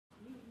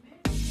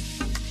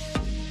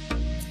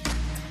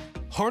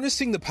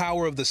harnessing the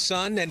power of the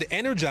sun and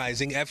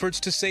energizing efforts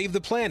to save the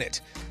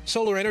planet.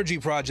 Solar energy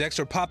projects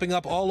are popping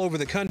up all over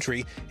the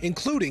country,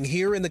 including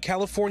here in the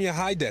California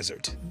high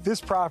desert.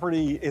 This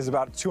property is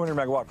about a 200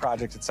 megawatt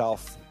project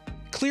itself.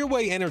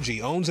 Clearway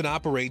Energy owns and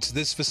operates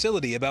this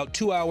facility about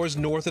 2 hours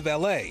north of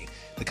LA.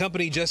 The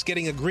company just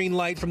getting a green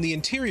light from the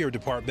Interior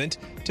Department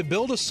to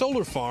build a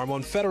solar farm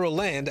on federal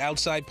land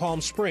outside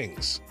Palm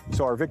Springs.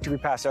 So our Victory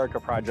Pass Erica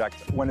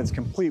project, when it's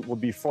complete, will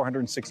be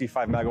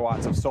 465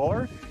 megawatts of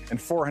solar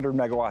and 400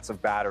 megawatts of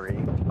battery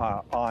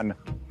on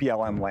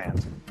BLM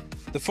land.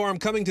 The farm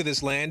coming to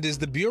this land is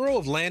the Bureau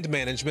of Land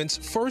Management's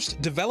first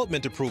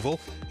development approval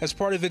as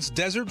part of its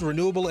Desert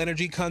Renewable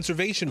Energy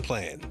Conservation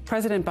Plan.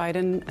 President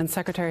Biden and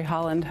Secretary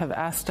Haaland have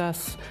asked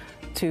us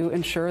to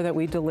ensure that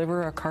we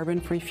deliver a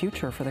carbon-free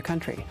future for the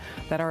country,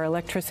 that our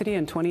electricity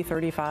in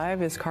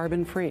 2035 is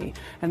carbon-free.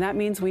 And that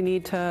means we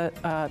need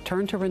to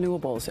turn to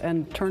renewables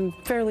and turn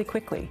fairly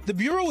quickly. The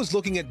Bureau is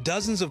looking at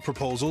dozens of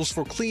proposals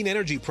for clean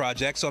energy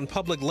projects on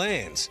public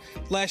lands.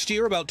 Last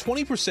year, about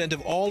 20% of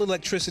all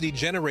electricity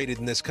generated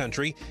in this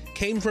country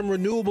came from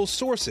renewable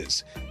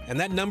sources, and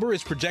that number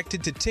is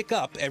projected to tick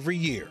up every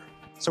year.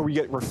 So we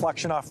get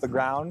reflection off the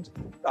ground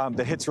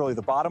that hits really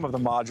the bottom of the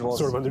module.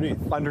 Sort of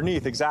underneath.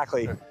 Underneath,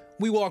 exactly. Okay.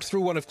 We walked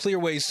through one of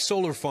Clearway's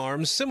solar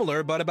farms,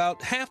 similar but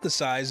about half the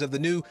size of the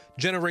new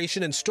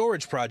generation and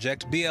storage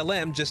project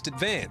BLM just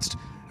advanced,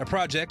 a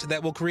project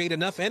that will create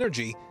enough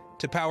energy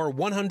to power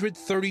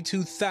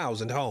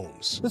 132,000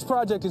 homes. This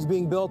project is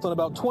being built on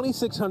about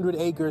 2,600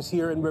 acres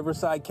here in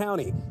Riverside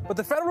County. But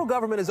the federal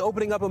government is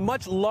opening up a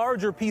much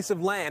larger piece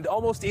of land,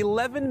 almost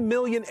 11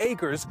 million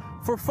acres,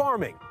 for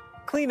farming,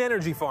 clean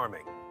energy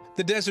farming.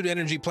 The Desert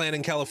Energy Plan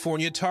in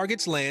California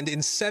targets land in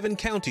 7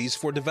 counties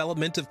for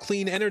development of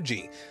clean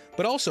energy,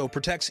 but also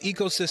protects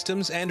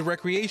ecosystems and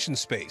recreation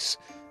space.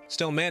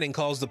 Stone Manning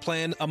calls the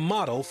plan a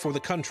model for the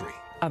country.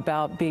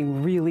 About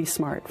being really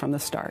smart from the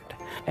start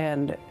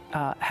and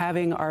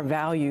having our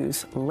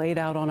values laid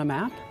out on a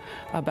map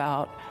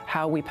about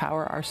how we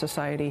power our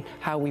society,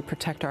 how we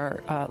protect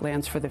our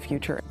lands for the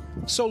future.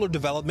 Solar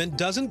development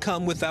doesn't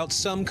come without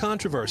some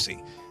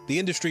controversy. The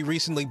industry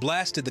recently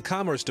blasted the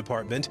Commerce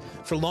Department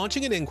for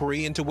launching an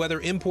inquiry into whether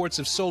imports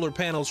of solar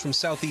panels from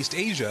Southeast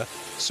Asia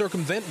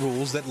circumvent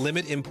rules that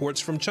limit imports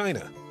from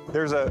China.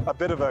 There's a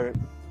bit of a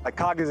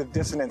cognitive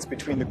dissonance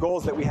between the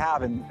goals that we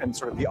have and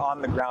sort of the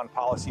on-the-ground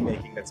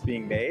policymaking that's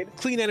being made.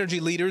 Clean energy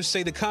leaders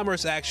say the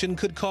commerce action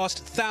could cost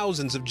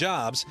thousands of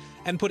jobs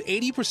and put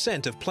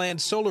 80% of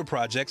planned solar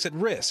projects at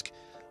risk.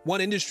 One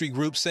industry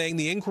group saying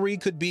the inquiry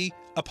could be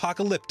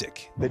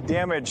apocalyptic. The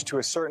damage, to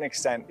a certain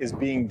extent, is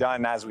being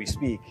done as we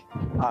speak,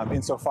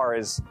 insofar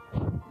as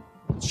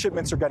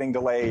shipments are getting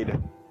delayed,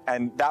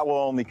 and that will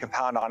only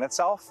compound on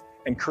itself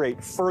and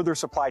create further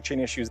supply chain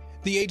issues.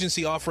 The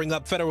agency offering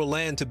up federal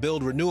land to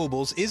build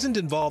renewables isn't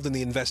involved in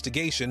the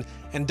investigation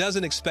and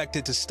doesn't expect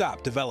it to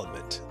stop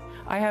development.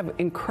 I have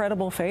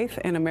incredible faith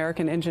in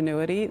American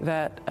ingenuity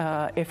that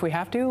if we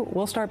have to,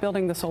 we'll start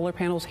building the solar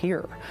panels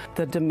here.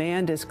 The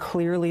demand is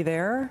clearly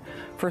there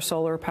for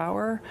solar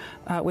power,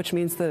 which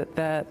means that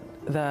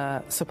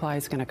the supply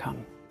is going to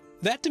come.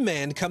 That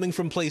demand coming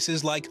from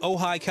places like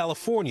Ojai,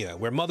 California,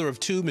 where mother of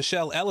 2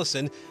 Michelle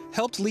Ellison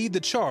helped lead the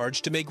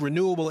charge to make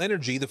renewable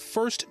energy the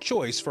first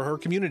choice for her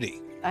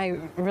community. I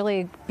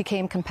really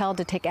became compelled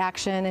to take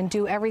action and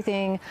do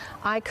everything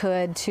I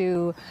could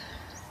to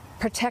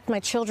protect my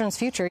children's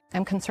future.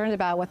 I'm concerned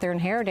about what they're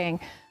inheriting.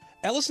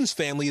 Ellison's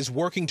family is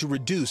working to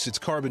reduce its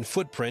carbon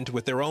footprint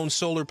with their own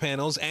solar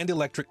panels and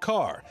electric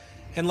car.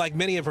 And like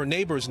many of her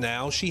neighbors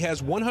now, she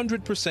has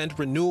 100%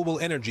 renewable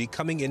energy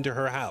coming into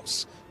her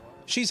house.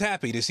 She's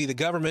happy to see the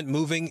government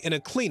moving in a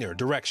cleaner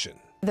direction.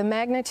 The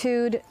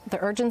magnitude, the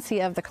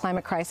urgency of the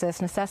climate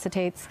crisis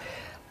necessitates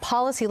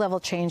policy-level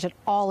change at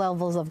all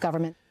levels of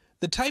government.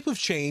 The type of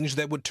change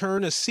that would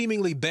turn a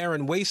seemingly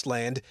barren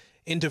wasteland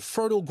into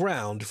fertile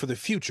ground for the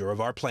future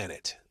of our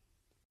planet.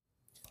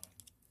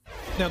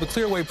 Now, the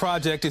Clearway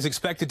project is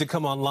expected to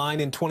come online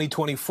in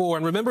 2024.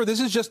 And remember, this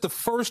is just the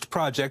first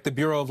project the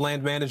Bureau of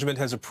Land Management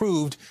has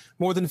approved.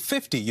 More than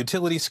 50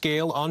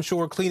 utility-scale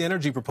onshore clean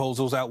energy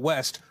proposals out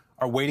west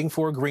are waiting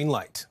for a green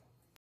light.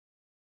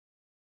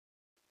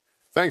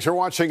 Thanks for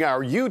watching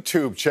our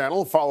YouTube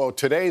channel. Follow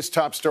today's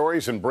top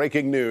stories and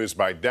breaking news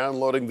by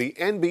downloading the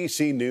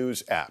NBC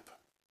News app.